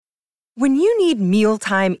When you need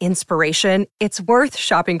mealtime inspiration, it's worth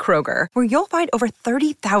shopping Kroger, where you'll find over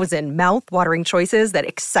 30,000 mouth-watering choices that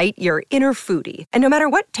excite your inner foodie. And no matter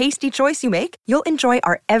what tasty choice you make, you'll enjoy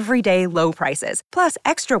our everyday low prices, plus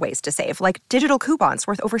extra ways to save, like digital coupons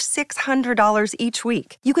worth over $600 each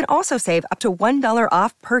week. You can also save up to $1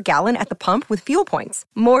 off per gallon at the pump with fuel points.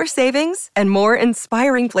 More savings and more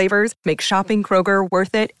inspiring flavors make shopping Kroger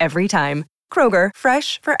worth it every time. Kroger,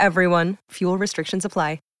 fresh for everyone. Fuel restrictions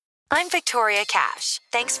apply. I'm Victoria Cash.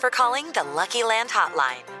 Thanks for calling the Lucky Land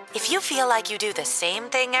Hotline. If you feel like you do the same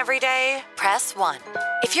thing every day, press 1.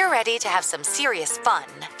 If you're ready to have some serious fun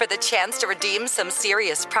for the chance to redeem some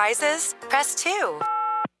serious prizes, press 2.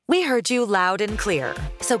 We heard you loud and clear.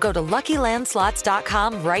 So go to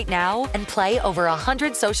LuckyLandSlots.com right now and play over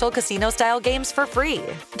 100 social casino-style games for free.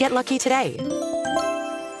 Get lucky today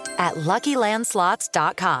at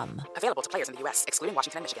LuckyLandSlots.com. Available to players in the U.S., excluding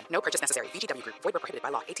Washington and Michigan. No purchase necessary. VGW Group. Void where prohibited by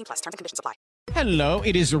law. 18+. Terms and conditions apply. Hello,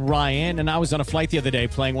 it is Ryan, and I was on a flight the other day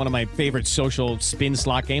playing one of my favorite social spin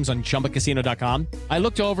slot games on ChumbaCasino.com. I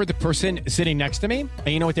looked over at the person sitting next to me, and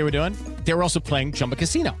you know what they were doing? They were also playing Chumba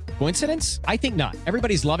Casino. Coincidence? I think not.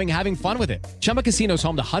 Everybody's loving having fun with it. Chumba Casino is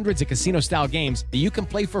home to hundreds of casino-style games that you can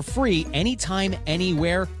play for free anytime,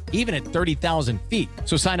 anywhere, even at 30,000 feet.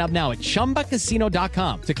 So sign up now at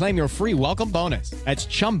ChumbaCasino.com to claim your free welcome bonus. That's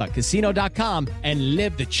ChumbaCasino.com and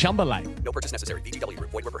live the Chumba life. No purchase necessary. VGW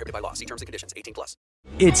Group. Void where prohibited by law. See terms and conditions. 18+.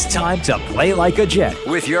 It's time to play like a Jet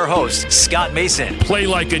with your host, Scott Mason. Play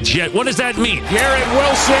like a Jet. What does that mean? Garrett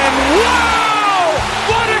Wilson. Wow!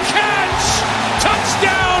 What a catch!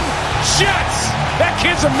 Touchdown, Jets! That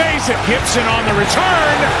kid's amazing. Gibson on the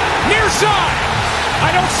return. Near side.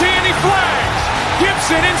 I don't see any flags.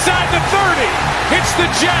 Gibson inside the 30. Hits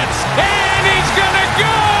the Jets. And he's going to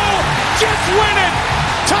go! Jets win it!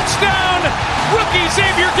 Touchdown! Rookie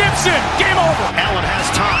Xavier Gibson. Game over. Allen has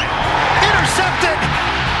time. Intercepted.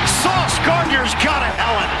 Sauce Gardner's got it.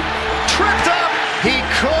 Allen tripped up. He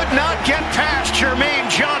could not get past Jermaine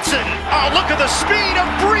Johnson. Oh, look at the speed of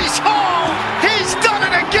Breece Hall. He's done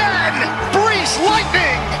it again. Breece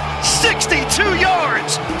Lightning. 62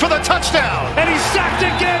 yards for the touchdown. And he's sacked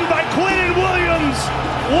again by Quinnen Williams.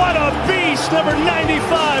 What a beast. Number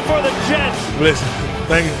 95 for the Jets. Listen,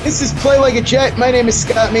 thank you. This is Play Like a Jet. My name is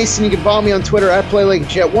Scott Mason. You can follow me on Twitter at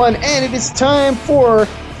PlayLikeAJet1. And it is time for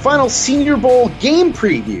final Senior Bowl game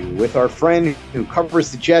preview with our friend who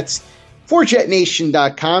covers the Jets for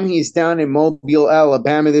JetNation.com. He's down in Mobile,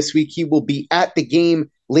 Alabama this week. He will be at the game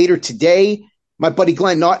later today. My buddy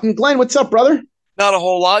Glenn Naughton. Glenn, what's up, brother? Not a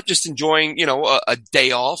whole lot. Just enjoying, a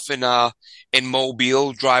day off in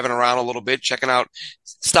Mobile, driving around a little bit,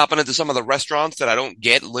 stopping into some of the restaurants that I don't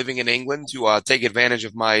get living in England to take advantage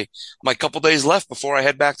of my couple days left before I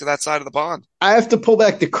head back to that side of the pond. I have to pull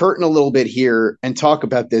back the curtain a little bit here and talk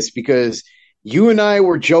about this because you and I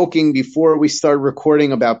were joking before we started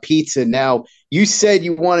recording about pizza. Now, you said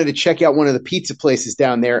you wanted to check out one of the pizza places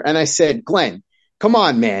down there. And I said, Glenn, come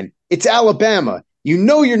on, man. It's Alabama. You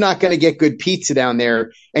know you're not going to get good pizza down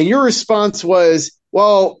there. And your response was,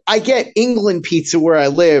 well, I get England pizza where I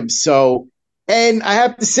live. So, and I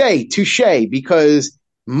have to say, touche, because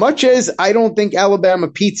much as I don't think Alabama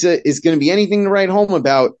pizza is going to be anything to write home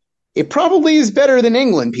about, it probably is better than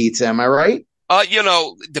England pizza. Am I right?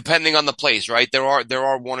 Depending on the place, right? There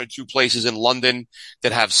are one or two places in London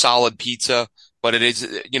that have solid pizza, but it is,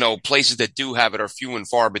 places that do have it are few and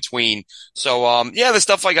far between. So, the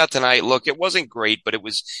stuff I got tonight, look, it wasn't great, but it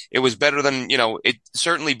was better than, it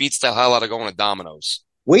certainly beats the hell out of going to Domino's.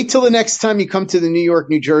 Wait till the next time you come to the New York,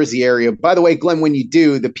 New Jersey area. By the way, Glenn, when you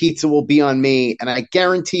do, the pizza will be on me, and I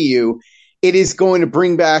guarantee you it is going to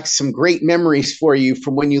bring back some great memories for you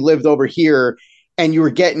from when you lived over here and you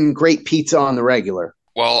were getting great pizza on the regular.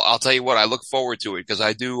 Well, I'll tell you what, I look forward to it because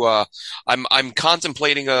I do, I'm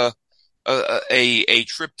contemplating a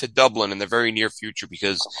trip to Dublin in the very near future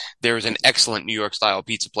because there is an excellent New York style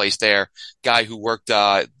pizza place there. Guy who worked,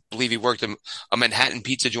 I believe he worked in a Manhattan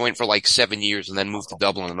pizza joint for like 7 years and then moved to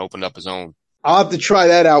Dublin and opened up his own. I'll have to try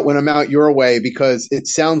that out when I'm out your way because it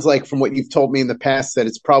sounds like from what you've told me in the past that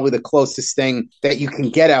it's probably the closest thing that you can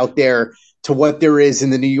get out there to what there is in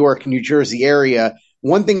the New York, New Jersey area.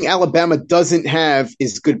 One thing Alabama doesn't have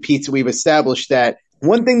is good pizza. We've established that.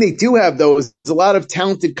 One thing they do have, though, is a lot of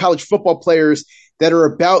talented college football players that are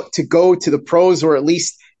about to go to the pros, or at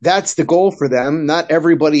least that's the goal for them. Not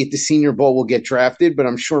everybody at the Senior Bowl will get drafted, but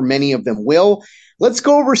I'm sure many of them will. Let's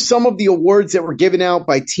go over some of the awards that were given out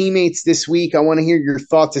by teammates this week. I want to hear your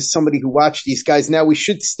thoughts as somebody who watched these guys. Now, we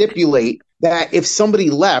should stipulate that if somebody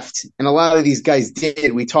left, and a lot of these guys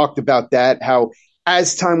did, we talked about that, how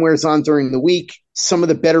as time wears on during the week, some of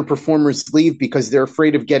the better performers leave because they're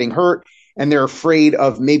afraid of getting hurt and they're afraid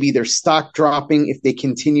of maybe their stock dropping if they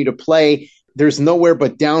continue to play. There's nowhere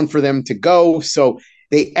but down for them to go. So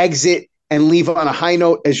they exit and leave on a high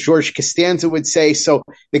note, as George Costanza would say. So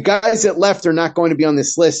the guys that left are not going to be on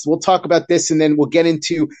this list. We'll talk about this, and then we'll get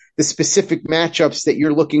into the specific matchups that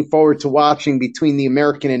you're looking forward to watching between the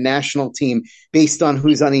American and national team based on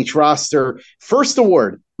who's on each roster. First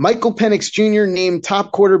award, Michael Penix Jr. named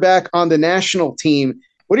top quarterback on the national team.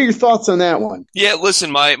 What are your thoughts on that one? Yeah, listen,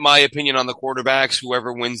 my opinion on the quarterbacks,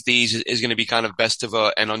 whoever wins these is going to be kind of best of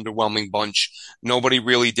an underwhelming bunch. Nobody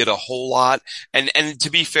really did a whole lot. And to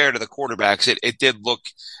be fair to the quarterbacks, it did look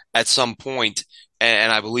at some point, and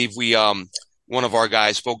I believe one of our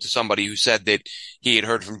guys spoke to somebody who said that he had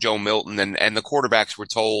heard from Joe Milton, and the quarterbacks were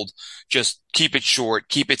told, just keep it short,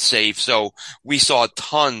 keep it safe. So we saw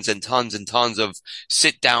tons and tons and tons of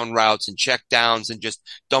sit down routes and check downs and just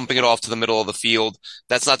dumping it off to the middle of the field.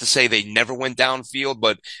 That's not to say they never went downfield,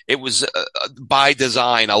 but it was by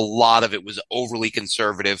design. A lot of it was overly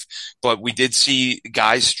conservative, but we did see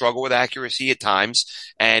guys struggle with accuracy at times.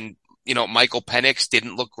 And Michael Penix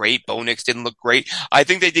didn't look great. Bo Nix didn't look great. I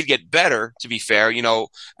think they did get better, to be fair.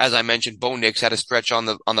 As I mentioned, Bo Nix had a stretch on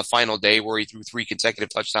the final day where he threw 3 consecutive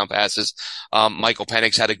touchdown passes. Michael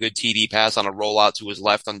Penix had a good TD pass on a rollout to his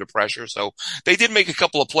left under pressure. So they did make a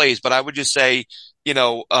couple of plays, but I would just say,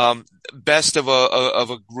 best of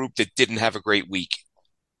a group that didn't have a great week.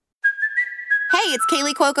 Hey, it's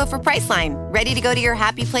Kaylee Cuoco for Priceline. Ready to go to your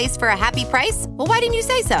happy place for a happy price? Well, why didn't you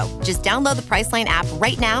say so? Just download the Priceline app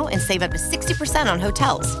right now and save up to 60% on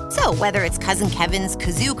hotels. So whether it's Cousin Kevin's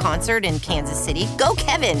Kazoo Concert in Kansas City, go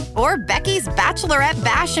Kevin, or Becky's Bachelorette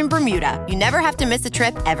Bash in Bermuda, you never have to miss a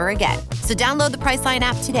trip ever again. So download the Priceline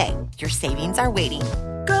app today. Your savings are waiting.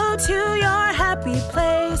 Go to your happy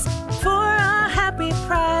place for a happy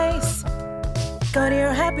price. Go to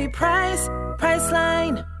your happy price,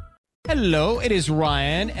 Priceline. Hello, it is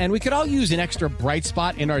Ryan, and we could all use an extra bright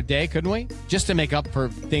spot in our day, couldn't we? Just to make up for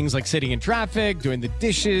things like sitting in traffic, doing the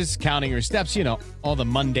dishes, counting your steps, all the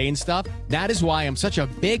mundane stuff. That is why I'm such a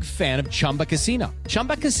big fan of Chumba Casino.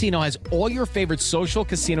 Chumba Casino has all your favorite social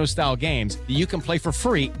casino-style games that you can play for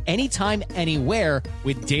free anytime, anywhere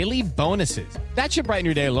with daily bonuses. That should brighten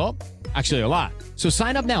your day a little. Actually, a lot. So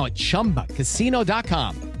sign up now at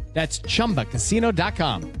ChumbaCasino.com. That's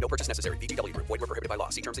ChumbaCasino.com. No purchase necessary. VGW Group. Void where prohibited by law.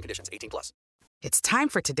 See terms and conditions. 18+. It's time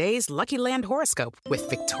for today's Lucky Land horoscope with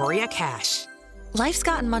Victoria Cash. Life's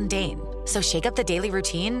gotten mundane, so shake up the daily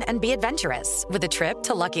routine and be adventurous with a trip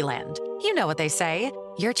to Lucky Land. You know what they say.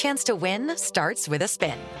 Your chance to win starts with a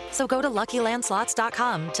spin. So go to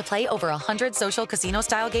LuckyLandSlots.com to play over 100 social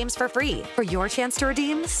casino-style games for free for your chance to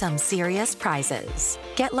redeem some serious prizes.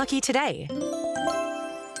 Get lucky today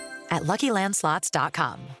at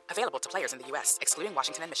LuckyLandSlots.com. Available to players in the U.S., excluding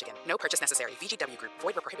Washington and Michigan. No purchase necessary. VGW Group.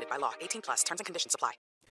 Void where prohibited by law. 18+. Terms and conditions apply.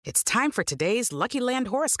 It's time for today's Lucky Land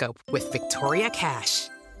horoscope with Victoria Cash.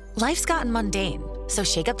 Life's gotten mundane, so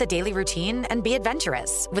shake up the daily routine and be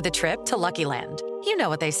adventurous with a trip to Lucky Land. You know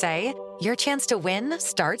what they say. Your chance to win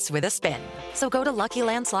starts with a spin. So go to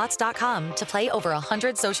LuckyLandSlots.com to play over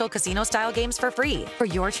 100 social casino-style games for free for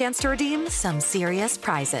your chance to redeem some serious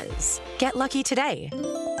prizes. Get lucky today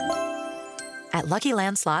at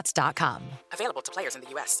LuckyLandSlots.com. Available to players in the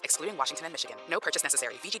U.S., excluding Washington and Michigan. No purchase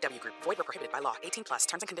necessary. VGW Group. Void where prohibited by law. 18+.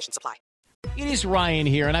 Terms and conditions apply. It is Ryan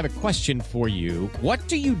here, and I have a question for you. What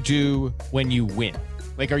do you do when you win?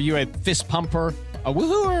 Like, are you a fist pumper, a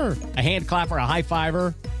woohooer, a hand clapper, a high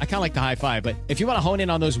fiver? I kind of like the high five, but if you want to hone in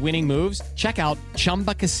on those winning moves, check out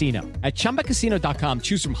Chumba Casino. At ChumbaCasino.com,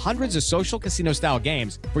 choose from hundreds of social casino-style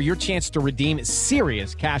games for your chance to redeem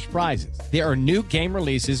serious cash prizes. There are new game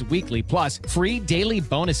releases weekly, plus free daily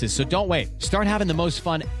bonuses. So don't wait. Start having the most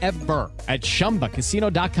fun ever at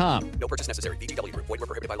ChumbaCasino.com. No purchase necessary. VGW Group. Void where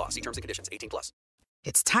prohibited by law. See terms and conditions. 18+.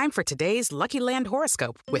 It's time for today's Lucky Land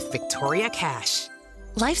horoscope with Victoria Cash.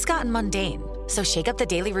 Life's gotten mundane, so shake up the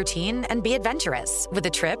daily routine and be adventurous with a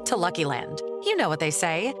trip to Lucky Land. You know what they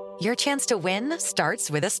say. Your chance to win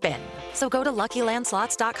starts with a spin. So go to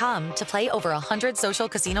LuckyLandSlots.com to play over 100 social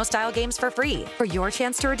casino-style games for free for your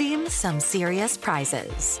chance to redeem some serious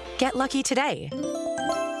prizes. Get lucky today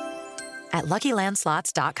at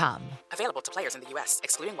LuckyLandSlots.com. Available to players in the U.S.,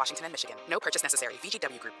 excluding Washington and Michigan. No purchase necessary.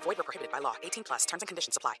 VGW Group. Void where prohibited by law. 18+. Terms and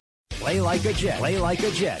conditions apply. Play like a Jet. Play like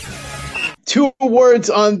a Jet. 2 awards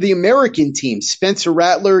on the American team. Spencer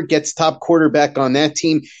Rattler gets top quarterback on that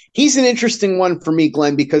team. He's an interesting one for me,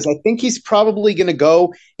 Glenn, because I think he's probably going to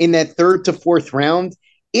go in that 3rd to 4th round.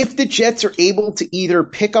 If the Jets are able to either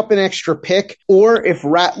pick up an extra pick or if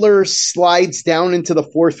Rattler slides down into the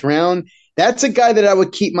 4th round, That's a guy that I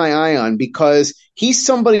would keep my eye on because he's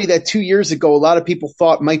somebody that 2 years ago, a lot of people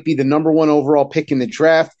thought might be the number one overall pick in the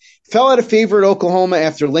draft. Fell out of favor at Oklahoma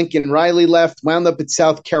after Lincoln Riley left, wound up at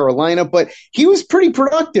South Carolina, but he was pretty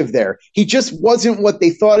productive there. He just wasn't what they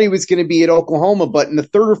thought he was going to be at Oklahoma, but in the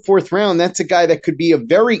third or fourth round, that's a guy that could be a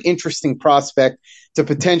very interesting prospect to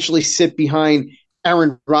potentially sit behind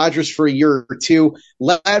Aaron Rodgers for a year or two.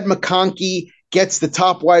 Ladd McConkey gets the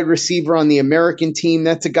top wide receiver on the American team.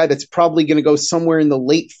 That's a guy that's probably going to go somewhere in the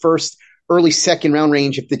late first, early second round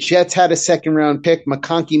range. If the Jets had a second round pick,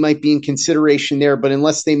 McConkey might be in consideration there, but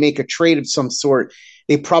unless they make a trade of some sort,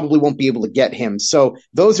 they probably won't be able to get him. So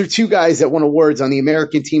those are two guys that won awards on the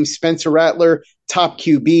American team. Spencer Rattler, top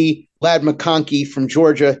QB, Ladd McConkey from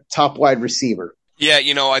Georgia, top wide receiver. Yeah,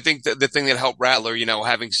 I think the thing that helped Rattler,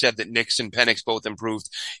 having said that Nix and Penix both improved,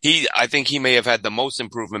 I think he may have had the most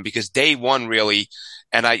improvement because day one really,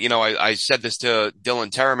 and I said this to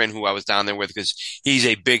Dylan Terraman, who I was down there with, because he's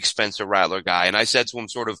a big Spencer Rattler guy. And I said to him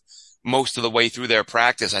sort of most of the way through their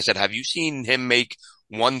practice, I said, have you seen him make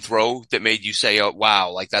one throw that made you say, oh,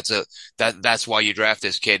 wow, like that's why you draft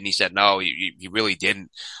this kid? And he said, no, he really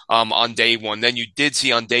didn't, on day one. Then you did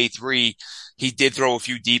see on day three, he did throw a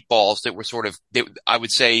few deep balls that were I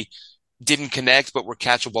would say didn't connect, but were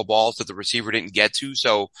catchable balls that the receiver didn't get to.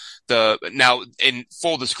 So now in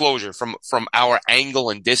full disclosure, from our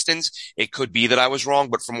angle and distance, it could be that I was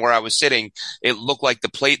wrong, but from where I was sitting, it looked like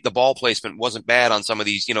the ball placement wasn't bad on some of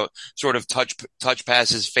these, sort of touch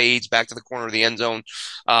passes, fades back to the corner of the end zone.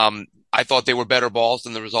 I thought they were better balls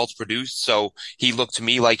than the results produced. So he looked to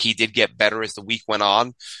me like he did get better as the week went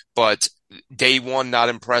on, but day one, not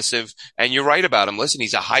impressive. And you're right about him. Listen,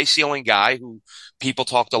 he's a high ceiling guy who people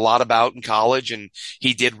talked a lot about in college, and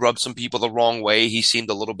he did rub some people the wrong way. He seemed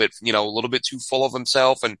a little bit too full of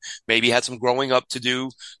himself and maybe had some growing up to do.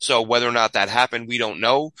 So whether or not that happened, we don't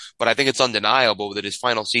know, but I think it's undeniable that his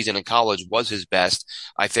final season in college was his best.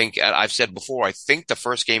 I think I've said before, I think the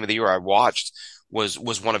first game of the year I watched was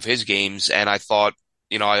one of his games. And I thought,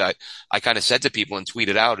 I kind of said to people and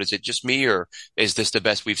tweeted out, is it just me or is this the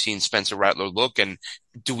best we've seen Spencer Rattler look? And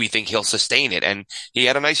do we think he'll sustain it? And he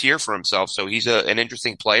had a nice year for himself. So he's an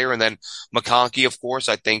interesting player. And then McConkey, of course,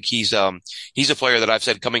 I think he's a player that I've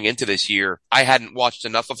said coming into this year, I hadn't watched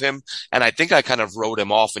enough of him. And I think I kind of wrote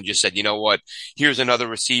him off and just said, you know what? Here's another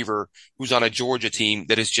receiver who's on a Georgia team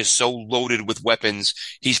that is just so loaded with weapons.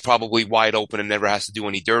 He's probably wide open and never has to do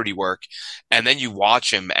any dirty work. And then you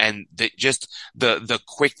watch him and the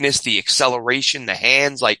quickness, the acceleration, the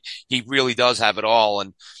hands, like he really does have it all.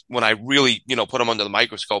 And when I really, put him under the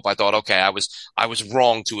microscope, I thought, okay, I was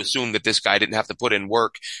wrong to assume that this guy didn't have to put in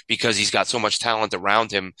work because he's got so much talent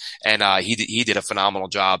around him. And, he did a phenomenal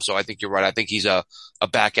job. So I think you're right. I think he's a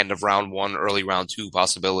back end of round one, early round two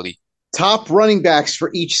possibility. Top running backs for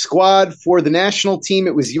each squad. For the national team,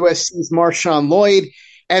 it was USC's Marshawn Lloyd.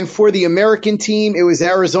 And for the American team, it was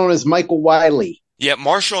Arizona's Michael Wiley. Yeah,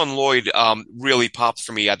 Marshawn Lloyd really popped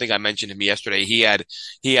for me. I think I mentioned him yesterday. He had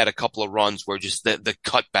a couple of runs where just the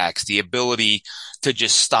cutbacks, the ability to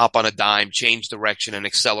just stop on a dime, change direction, and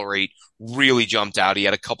accelerate really jumped out. He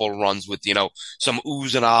had a couple of runs with some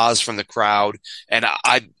oohs and ahs from the crowd, and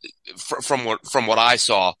from what I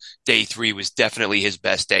saw, day three was definitely his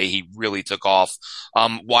best day. He really took off.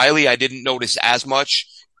 Wiley, I didn't notice as much.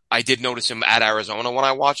 I did notice him at Arizona when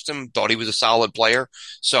I watched him, thought he was a solid player.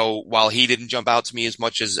 So while he didn't jump out to me as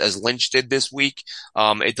much as Lynch did this week,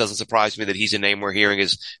 it doesn't surprise me that he's a name we're hearing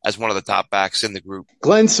as one of the top backs in the group.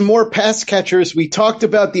 Glenn, some more pass catchers. We talked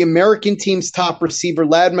about the American team's top receiver,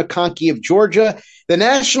 Ladd McConkey of Georgia. The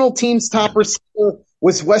national team's top receiver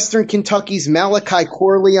was Western Kentucky's Malachi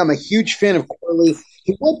Corley. I'm a huge fan of Corley.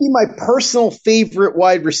 He might be my personal favorite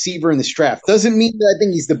wide receiver in this draft. Doesn't mean that I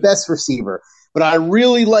think he's the best receiver, but I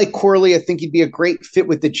really like Corley. I think he'd be a great fit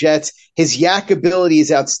with the Jets. His yak ability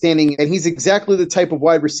is outstanding, and he's exactly the type of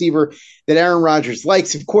wide receiver that Aaron Rodgers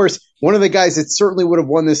likes. Of course, one of the guys that certainly would have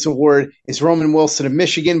won this award is Roman Wilson of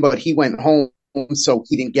Michigan, but he went home, so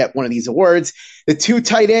he didn't get one of these awards. The two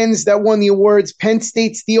tight ends that won the awards, Penn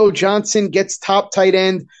State's Theo Johnson gets top tight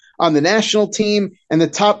end on the national team, and the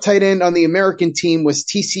top tight end on the American team was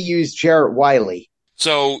TCU's Jarrett Wiley.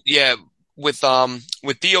 So, yeah, with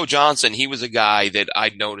Theo Johnson, he was a guy that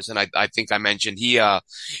I'd noticed, and I think I mentioned he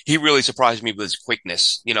really surprised me with his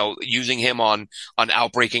quickness. Using him on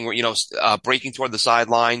outbreaking, breaking toward the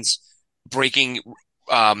sidelines, breaking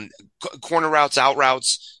corner routes, out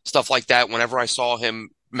routes, stuff like that. Whenever I saw him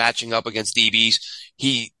matching up against DBs,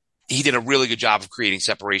 he he did a really good job of creating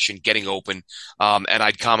separation, getting open. And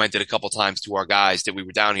I'd commented a couple times to our guys that we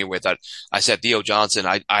were down here with. I said, Theo Johnson,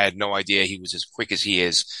 I had no idea he was as quick as he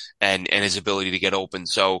is and his ability to get open.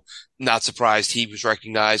 So not surprised he was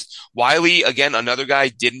recognized. Wiley, again, another guy,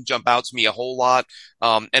 didn't jump out to me a whole lot.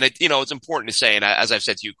 And it's important to say, and as I've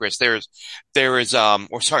said to you, Chris, as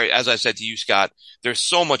I've said to you, Scott, there's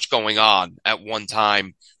so much going on at one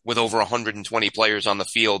time with over 120 players on the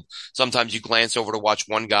field. Sometimes you glance over to watch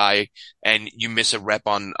one guy and you miss a rep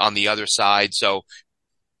on the other side. So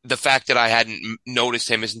the fact that I hadn't noticed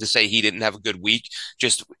him isn't to say he didn't have a good week.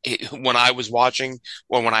 Just when I was watching,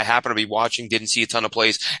 or when I happened to be watching, didn't see a ton of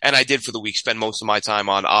plays. And I did for the week spend most of my time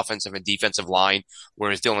on offensive and defensive line,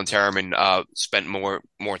 whereas Dylan Terraman spent more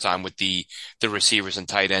time with the receivers and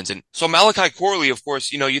tight ends. And so Malachi Corley, of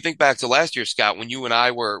course, you think back to last year, Scott, when you and I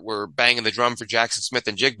were banging the drum for Jackson Smith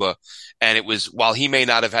and Jigba, and it was, while he may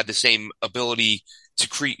not have had the same ability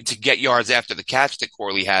to get yards after the catch that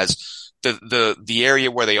Corley has, the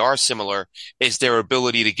area where they are similar is their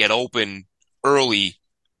ability to get open early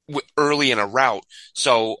in a route.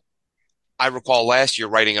 So I recall last year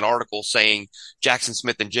writing an article saying Jackson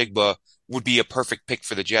Smith and Jigba would be a perfect pick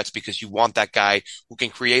for the Jets because you want that guy who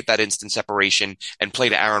can create that instant separation and play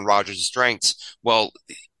to Aaron Rodgers' strengths. Well,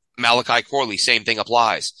 Malachi Corley, same thing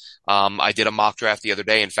applies. I did a mock draft the other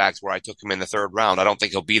day, in fact, where I took him in the third round. I don't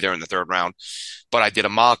think he'll be there in the third round, but I did a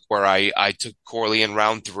mock where I took Corley in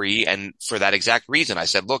round 3. And for that exact reason, I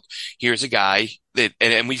said, look, here's a guy that,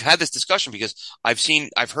 and we've had this discussion because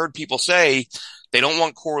I've heard people say they don't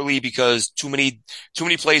want Corley because too many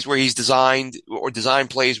plays where he's designed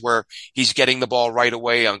plays where he's getting the ball right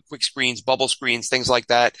away on quick screens, bubble screens, things like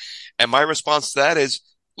that. And my response to that is,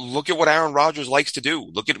 look at what Aaron Rodgers likes to do.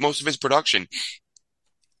 Look at most of his production.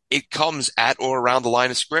 It comes at or around the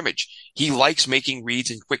line of scrimmage. He likes making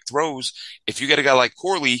reads and quick throws. If you get a guy like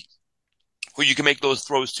Corley who you can make those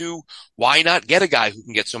throws to, why not get a guy who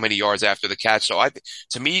can get so many yards after the catch? So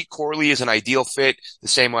to me, Corley is an ideal fit, the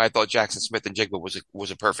same way I thought Jackson Smith and Jigba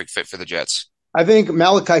was a perfect fit for the Jets. I think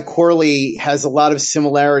Malachi Corley has a lot of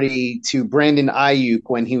similarity to Brandon Ayuk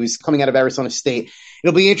when he was coming out of Arizona State.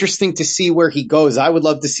 It'll be interesting to see where he goes. I would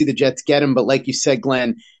love to see the Jets get him, but like you said,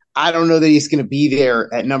 Glenn, I don't know that he's going to be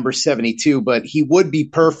there at number 72, but he would be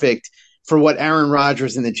perfect for what Aaron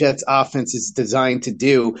Rodgers and the Jets offense is designed to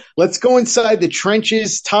do. Let's go inside the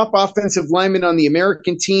trenches. Top offensive lineman on the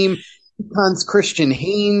American team, UConn's Christian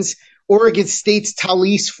Haynes. Oregon State's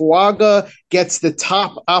Talise Fuaga gets the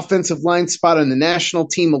top offensive line spot on the national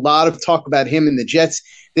team. A lot of talk about him and the Jets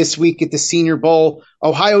this week at the Senior Bowl.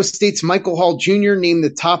 Ohio State's Michael Hall Jr. named the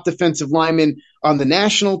top defensive lineman on the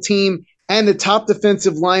national team. And the top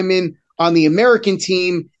defensive lineman on the American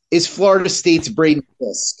team is Florida State's Braden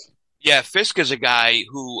Fisk. Yeah, Fisk is a guy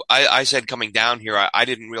who I said coming down here, I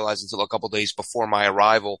didn't realize until a couple of days before my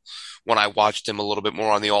arrival when I watched him a little bit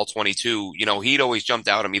more on the All-22. He'd always jumped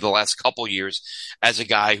out at me the last couple years as a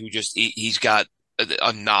guy who just, he's got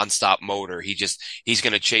a nonstop motor. He's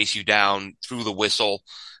going to chase you down through the whistle.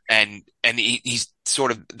 And he's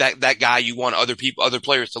sort of that guy you want other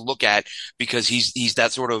players to look at because he's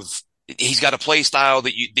that sort of, he's got a play style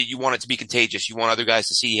that you want it to be contagious. You want other guys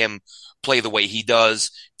to see him play the way he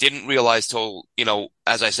does. Didn't realize till,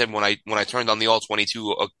 as I said, when I turned on the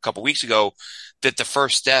All-22 a couple weeks ago, that the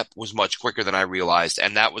first step was much quicker than I realized.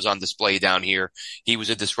 And that was on display down here. He was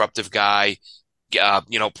a disruptive guy,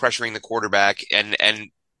 pressuring the quarterback and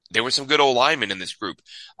there were some good old linemen in this group.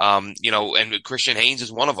 And Christian Haynes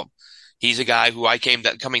is one of them. He's a guy who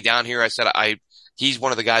coming down here, I said, he's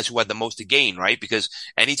one of the guys who had the most to gain, right? Because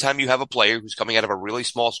anytime you have a player who's coming out of a really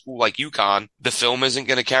small school like UConn, the film isn't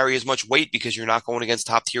going to carry as much weight because you're not going against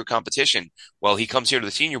top tier competition. Well, he comes here to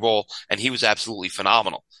the Senior Bowl and he was absolutely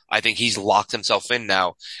phenomenal. I think he's locked himself in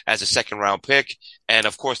now as a second round pick. And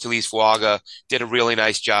of course, Talise Fuaga did a really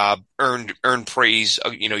nice job, earned praise.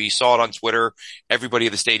 You saw it on Twitter. Everybody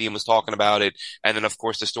at the stadium was talking about it. And then of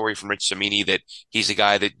course, the story from Rich Cimini that he's a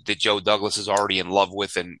guy that Joe Douglas is already in love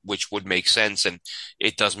with, and which would make sense. And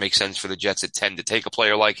it does make sense for the Jets at 10 to take a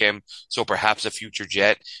player like him. So perhaps a future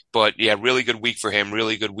Jet, but yeah, really good week for him.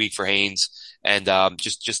 Really good week for Haynes. And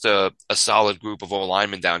just a solid group of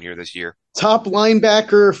O-linemen down here this year. Top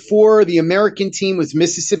linebacker for the American team was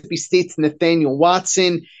Mississippi State's Nathaniel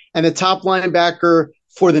Watson, and the top linebacker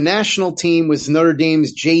for the national team was Notre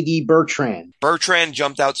Dame's J.D. Bertrand. Bertrand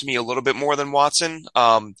jumped out to me a little bit more than Watson.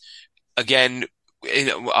 Again,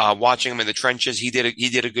 watching him in the trenches, he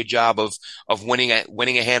did a good job of winning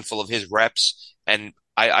a handful of his reps, and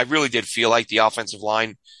I really did feel like the offensive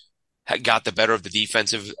line got the better of the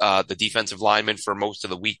defensive lineman for most of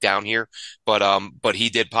the week down here, but he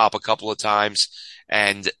did pop a couple of times,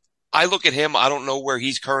 and I look at him. I don't know where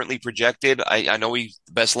he's currently projected. I know he's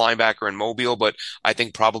the best linebacker in Mobile, but I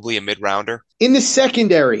think probably a mid-rounder. In the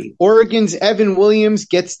secondary, Oregon's Evan Williams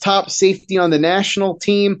gets top safety on the national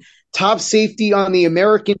team. Top safety on the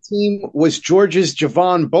American team was Georgia's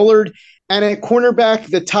Javon Bullard. And at cornerback,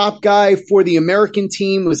 the top guy for the American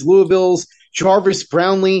team was Louisville's Jarvis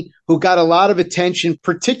Brownlee, who got a lot of attention,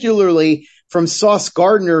 particularly from Sauce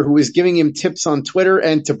Gardner, who was giving him tips on Twitter.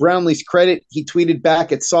 And to Brownlee's credit, he tweeted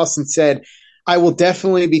back at Sauce and said, "I will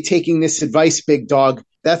definitely be taking this advice, big dog."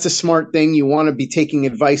 That's a smart thing. You want to be taking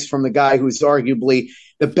advice from the guy who's arguably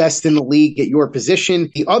the best in the league at your position.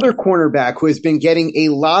 The other cornerback who has been getting a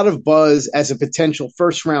lot of buzz as a potential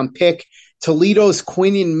first-round pick, Toledo's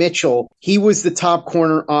Quinion Mitchell. He was the top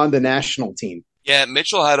corner on the national team. Yeah,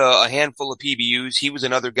 Mitchell had a handful of PBUs. He was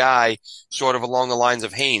another guy sort of along the lines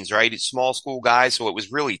of Haynes, right? It's small school guy, so it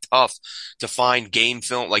was really tough to find game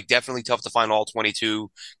film, like definitely tough to find all 22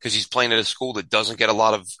 because he's playing at a school that doesn't get a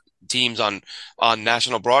lot of teams on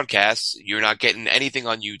national broadcasts. You're not getting anything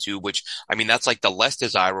on YouTube, which, I mean, that's like the less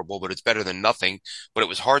desirable, but it's better than nothing. But it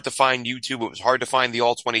was hard to find YouTube. It was hard to find the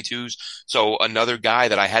all 22s. So another guy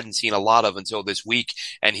that I hadn't seen a lot of until this week,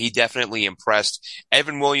 and he definitely impressed.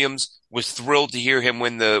 Evan Williams, was thrilled to hear him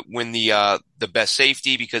win the best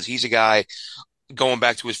safety because he's a guy going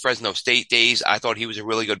back to his Fresno State days. I thought he was a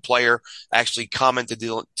really good player. I actually commented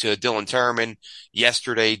to Dylan Terman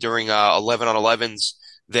yesterday during 11 on 11s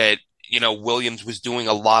that, you know, Williams was doing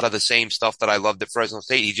a lot of the same stuff that I loved at Fresno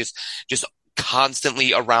State. He just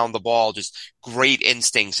constantly around the ball, just great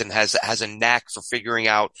instincts, and has a knack for figuring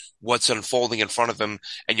out what's unfolding in front of him.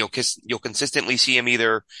 And you'll consistently see him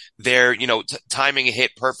either there, you know, timing a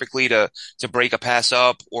hit perfectly to break a pass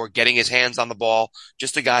up or getting his hands on the ball.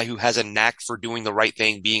 Just a guy who has a knack for doing the right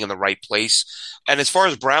thing, being in the right place. And as far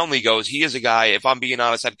as Brownlee goes, he is a guy, if I'm being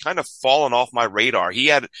honest, had kind of fallen off my radar. He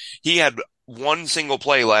had one single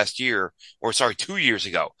play last year, 2 years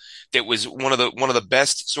ago, that was one of the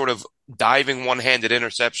best sort of diving one-handed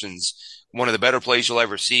interceptions, one of the better plays you'll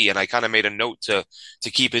ever see. And I kind of made a note to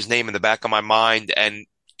keep his name in the back of my mind, and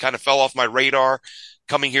kind of fell off my radar.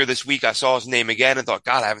 Coming here this week, I saw his name again and thought,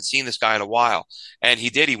 God, I haven't seen this guy in a while. And he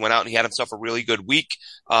did. He went out and he had himself a really good week.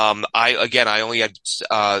 I only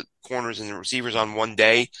had corners and receivers on one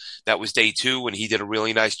day. That was day 2, and he did a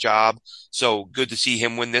really nice job. So good to see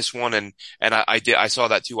him win this one. And I saw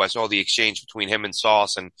that too. I saw the exchange between him and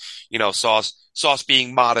Sauce, and, you know, Sauce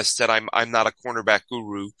being modest said, I'm not a cornerback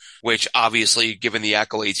guru, which obviously, given the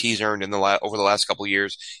accolades he's earned over the last couple of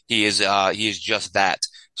years, he is just that.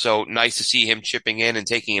 So nice to see him chipping in and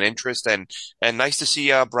taking an interest, and nice to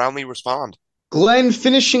see Brownlee respond. Glenn,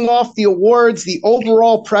 finishing off the awards, the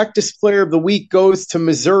overall practice player of the week goes to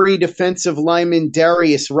Missouri defensive lineman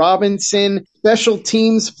Darius Robinson. Special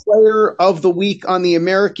teams player of the week on the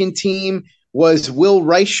American team was Will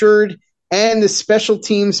Reichard, and the special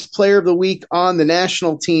teams player of the week on the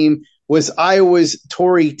national team was Iowa's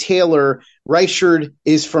Tory Taylor. Reichard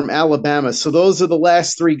is from Alabama. So those are the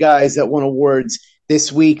last 3 guys that won awards this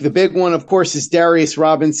week. The big one, of course, is Darius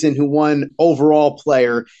Robinson, who won overall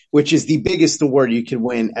player, which is the biggest award you can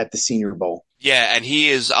win at the Senior Bowl. Yeah, and he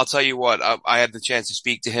is, I'll tell you what, I had the chance to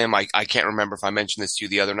speak to him. I can't remember if I mentioned this to you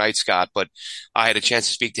the other night, Scott, but I had a chance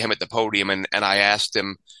to speak to him at the podium, and I asked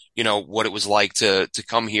him, you know, what it was like to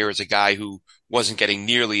come here as a guy who wasn't getting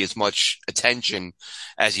nearly as much attention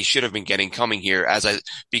as he should have been getting coming here,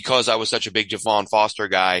 because I was such a big Javon Foster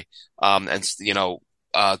guy, and, you know,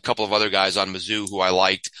 a couple of other guys on Mizzou who I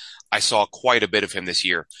liked. I saw quite a bit of him this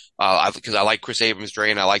year, because I like Chris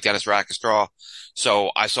Abrams-Drain. I like Dennis Rackestraw.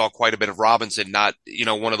 So I saw quite a bit of Robinson, not, you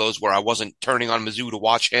know, one of those where I wasn't turning on Mizzou to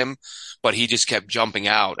watch him, but he just kept jumping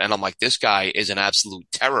out. And I'm like, this guy is an absolute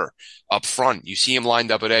terror up front. You see him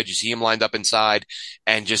lined up at edge. You see him lined up inside,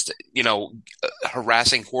 and just, you know,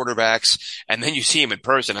 harassing quarterbacks. And then you see him in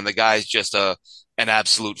person, and the guy's just an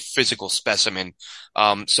absolute physical specimen.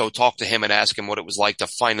 So talk to him and ask him what it was like to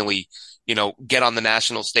finally, you know, get on the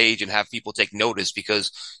national stage and have people take notice,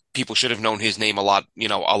 because people should have known his name a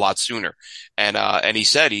lot sooner. And he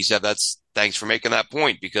said, thanks for making that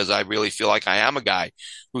point, because I really feel like I am a guy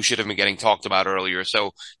who should have been getting talked about earlier.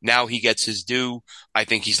 So now he gets his due. I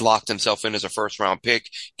think he's locked himself in as a first-round pick,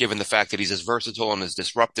 given the fact that he's as versatile and as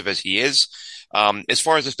disruptive as he is. As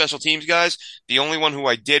far as the special teams guys, the only one who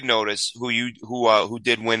I did notice who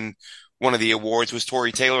did win one of the awards was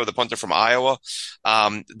Tory Taylor, the punter from Iowa.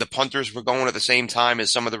 The punters were going at the same time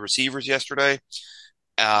as some of the receivers yesterday.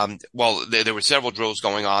 There were several drills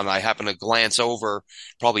going on. I happened to glance over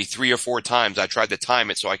probably 3 or 4 times. I tried to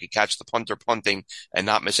time it so I could catch the punter punting and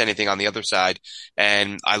not miss anything on the other side.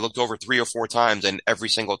 And I looked over 3 or 4 times, and every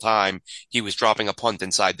single time he was dropping a punt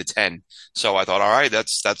inside the 10. So I thought, all right,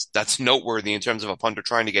 that's noteworthy in terms of a punter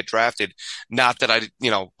trying to get drafted. Not that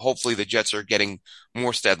hopefully the Jets are getting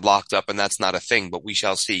Morstead locked up and that's not a thing, but we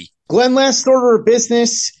shall see. Glenn, last order of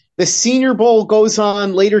business. The Senior Bowl goes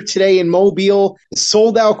on later today in Mobile. A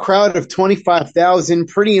sold-out crowd of 25,000.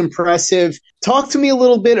 Pretty impressive. Talk to me a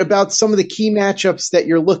little bit about some of the key matchups that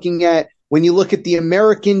you're looking at when you look at the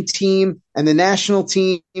American team and the national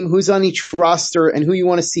team, who's on each roster, and who you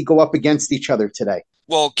want to see go up against each other today.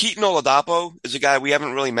 Well, Keaton Oladapo is a guy we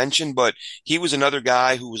haven't really mentioned, but he was another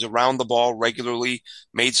guy who was around the ball regularly,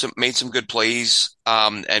 made some good plays.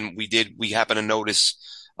 And we happened to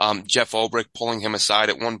notice Jeff Ulbrich pulling him aside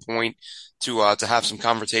at one point to have some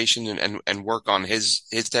conversation and work on his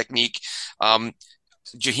technique.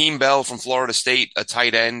 Jaheim Bell from Florida State, a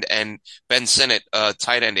tight end, and Ben Sinnott, a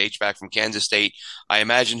tight end H-back from Kansas State. I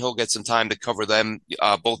imagine he'll get some time to cover them.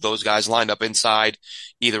 Both those guys lined up inside,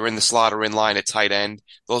 either in the slot or in line at tight end.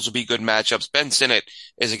 Those will be good matchups. Ben Sinnott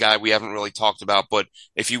is a guy we haven't really talked about, but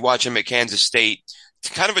if you watch him at Kansas State,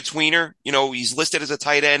 kind of a tweener. He's listed as a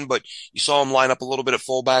tight end, but you saw him line up a little bit at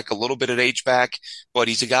fullback, a little bit at H-back, but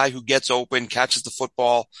he's a guy who gets open, catches the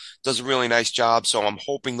football, does a really nice job. So I'm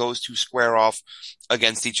hoping those two square off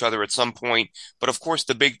against each other at some point. But of course,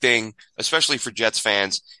 the big thing, especially for Jets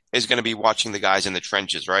fans, is going to be watching the guys in the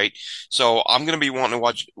trenches, right? So I'm going to be wanting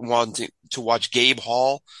to watch Gabe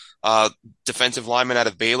Hall, defensive lineman out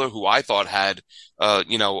of Baylor, who I thought had, a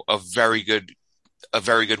very good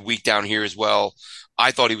week down here as well.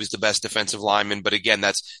 I thought he was the best defensive lineman, but again,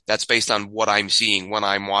 that's based on what I'm seeing when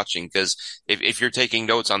I'm watching. Because if you're taking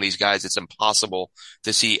notes on these guys, it's impossible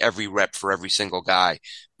to see every rep for every single guy.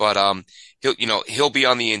 But he'll be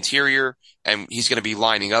on the interior, and he's going to be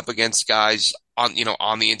lining up against guys on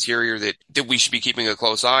the interior that we should be keeping a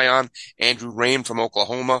close eye on. Andrew Rain from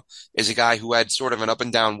Oklahoma is a guy who had sort of an up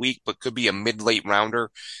and down week, but could be a mid-late rounder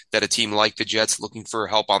that a team like the Jets looking for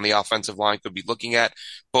help on the offensive line could be looking at.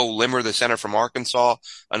 Bo Limmer, the center from Arkansas,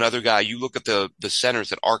 another guy. You look at the centers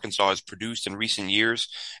that Arkansas has produced in recent years,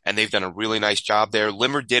 and they've done a really nice job there.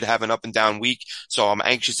 Limmer did have an up and down week, so I'm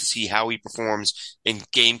anxious to see how he performs in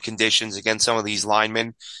game conditions against some of these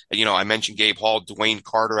linemen. I mentioned Gabe Hall. Dwayne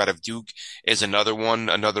Carter out of Duke is another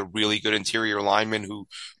really good interior lineman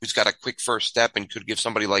who's got a quick first step and could give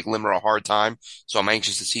somebody like Limmer a hard time. So I'm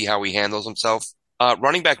anxious to see how he handles himself.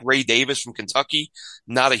 Running back Ray Davis from Kentucky,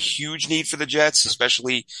 not a huge need for the Jets,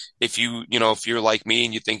 especially if if you're like me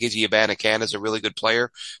and you think Izzy Abanikanda is a really good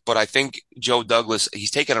player. But I think Joe Douglas,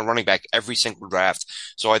 he's taken a running back every single draft.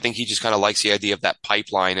 So I think he just kind of likes the idea of that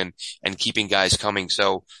pipeline and keeping guys coming.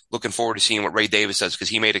 So looking forward to seeing what Ray Davis does, because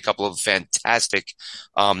he made a couple of fantastic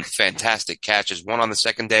catches, one on the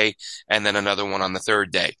second day and then another one on the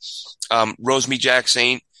third day. Marcus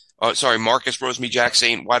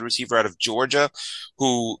Rosemy-Jacksaint, wide receiver out of Georgia,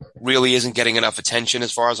 who really isn't getting enough attention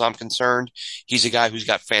as far as I'm concerned. He's a guy who's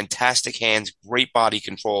got fantastic hands, great body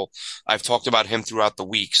control. I've talked about him throughout the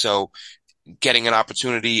week. So getting an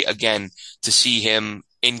opportunity again to see him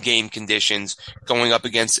in game conditions going up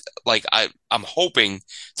against, I'm hoping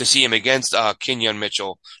to see him against Kenyon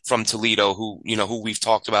Mitchell from Toledo, who we've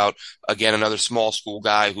talked about. Again, another small school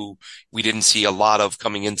guy who we didn't see a lot of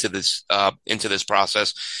coming into this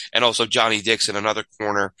process. And also Johnny Dixon, another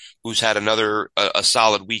corner who's had a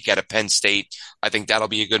solid week out of Penn State. I think that'll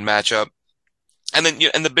be a good matchup. And then,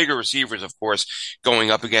 and the bigger receivers, of course,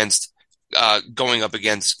 going up against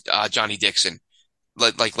Johnny Dixon.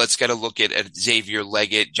 Let's get a look at Xavier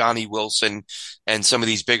Leggett, Johnny Wilson, and some of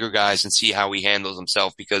these bigger guys and see how he handles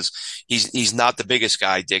himself, because he's not the biggest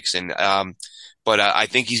guy, Dixon. But I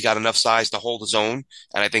think he's got enough size to hold his own.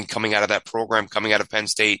 And I think coming out of that program, coming out of Penn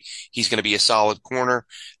State, he's going to be a solid corner.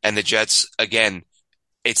 And the Jets, again,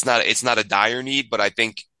 it's not a dire need, but I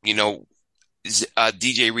think,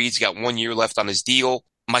 DJ Reed's got 1 year left on his deal.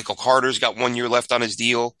 Michael Carter's got 1 year left on his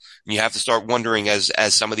deal. And you have to start wondering as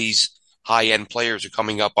some of these high-end players are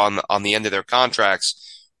coming up on the end of their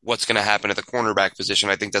contracts, what's going to happen at the cornerback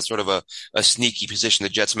position. I think that's sort of a sneaky position the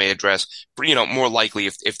Jets may address, more likely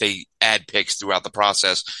if they add picks throughout the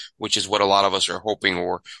process, which is what a lot of us are hoping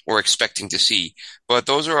or expecting to see. But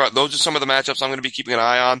those are some of the matchups I'm going to be keeping an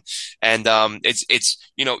eye on. And,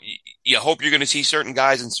 you hope you're going to see certain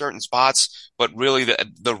guys in certain spots, but really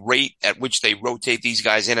the rate at which they rotate these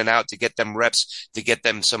guys in and out to get them reps, to get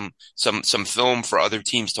them some film for other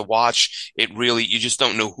teams to watch, you just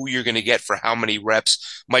don't know who you're going to get for how many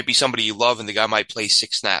reps. Might be somebody you love and the guy might play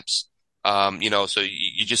 6 snaps. So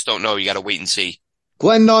you just don't know. You got to wait and see.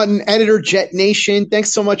 Glenn Naughton, editor, Jet Nation.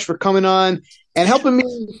 Thanks so much for coming on and helping me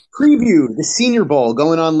preview the Senior Bowl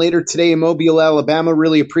going on later today in Mobile, Alabama.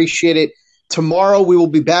 Really appreciate it. Tomorrow we will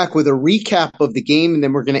be back with a recap of the game, and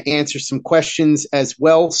then we're going to answer some questions as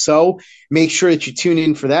well. So make sure that you tune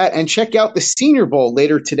in for that and check out the Senior Bowl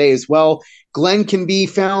later today as well. Glenn can be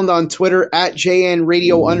found on Twitter at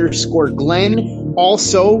JNRadio_Glenn.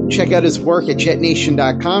 Also, check out his work at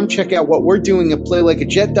JetNation.com. Check out what we're doing at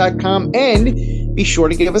PlayLikeAJet.com. And be sure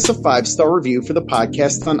to give us a 5-star review for the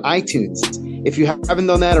podcast on iTunes if you haven't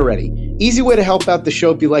done that already. Easy way to help out the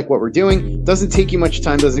show if you like what we're doing. Doesn't take you much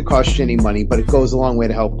time, doesn't cost you any money, but it goes a long way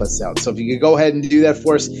to help us out. So if you could go ahead and do that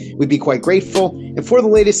for us, we'd be quite grateful. And for the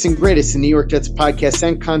latest and greatest in New York Jets podcasts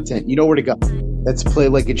and content, you know where to go. That's Play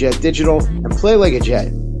Like a Jet Digital and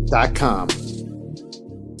PlayLikeAJet.com.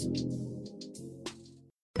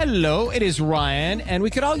 Hello, it is Ryan, and we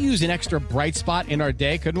could all use an extra bright spot in our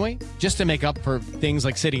day, couldn't we? Just to make up for things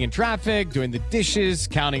like sitting in traffic, doing the dishes,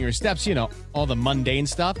 counting your steps, all the mundane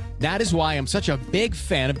stuff. That is why I'm such a big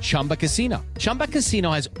fan of Chumba Casino. Chumba Casino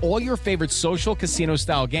has all your favorite social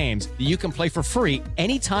casino-style games that you can play for free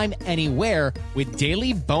anytime, anywhere with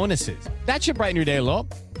daily bonuses. That should brighten your day a little.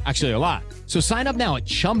 Actually, a lot. So sign up now at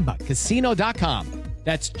ChumbaCasino.com.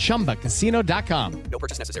 That's ChumbaCasino.com. No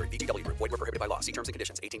purchase necessary. VGW Group. Void where prohibited by law. See terms and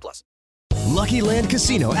conditions. 18+. Lucky Land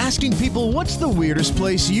Casino, asking people, what's the weirdest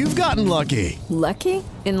place you've gotten lucky? Lucky?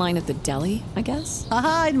 In line at the deli, I guess?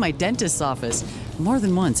 Aha, in my dentist's office. More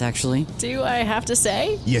than once, actually. Do I have to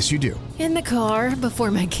say? Yes, you do. In the car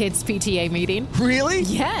before my kids' PTA meeting. Really?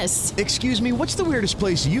 Yes. Excuse me, what's the weirdest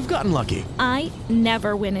place you've gotten lucky? I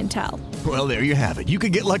never win and tell. Well, there you have it. You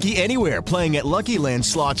can get lucky anywhere, playing at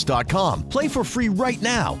LuckyLandSlots.com. Play for free right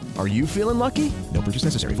now. Are you feeling lucky? No purchase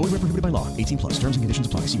necessary. Void where prohibited by law. 18+. Terms and conditions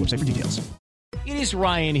apply. See website for details. It is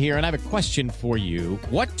Ryan here, and I have a question for you.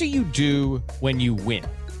 What do you do when you win?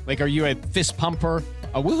 Like, are you a fist pumper,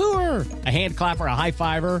 a woohooer, a hand clapper, a high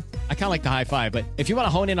fiver? I kind of like the high five, but if you want to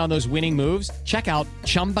hone in on those winning moves, check out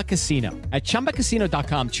Chumba Casino. At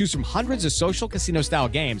ChumbaCasino.com, choose from hundreds of social casino-style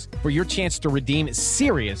games for your chance to redeem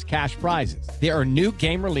serious cash prizes. There are new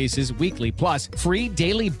game releases weekly, plus free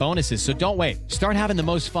daily bonuses, so don't wait. Start having the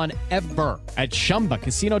most fun ever at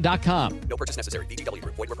ChumbaCasino.com. No purchase necessary. VGW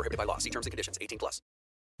Group. Void where prohibited by law. See terms and conditions. 18+.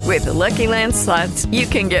 With the Lucky Land Slots, you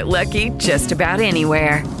can get lucky just about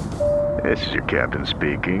anywhere. This is your captain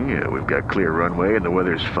speaking. We've got clear runway and the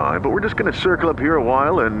weather's fine, but we're just going to circle up here a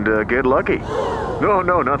while and get lucky.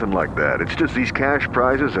 No, nothing like that. It's just these cash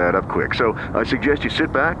prizes add up quick. So I suggest you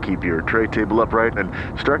sit back, keep your tray table upright, and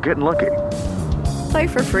start getting lucky. Play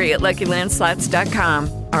for free at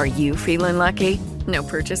LuckyLandSlots.com. Are you feeling lucky? No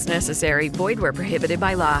purchase necessary. Void where prohibited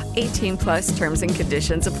by law. 18+ terms and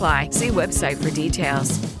conditions apply. See website for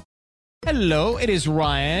details. Hello, it is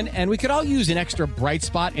Ryan, and we could all use an extra bright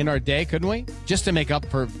spot in our day, couldn't we? Just to make up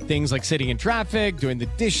for things like sitting in traffic, doing the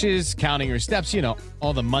dishes, counting your steps,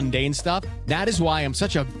 all the mundane stuff. That is why I'm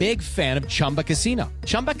such a big fan of Chumba Casino.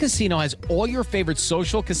 Chumba Casino has all your favorite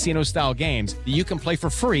social casino-style games that you can play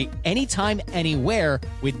for free anytime, anywhere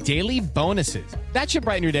with daily bonuses. That should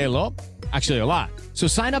brighten your day a little. Actually, a lot. So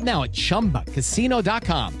sign up now at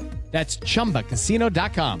ChumbaCasino.com. That's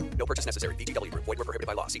ChumbaCasino.com. No purchase necessary. VGW Group. Void where prohibited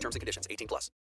by law. See terms and conditions. 18+.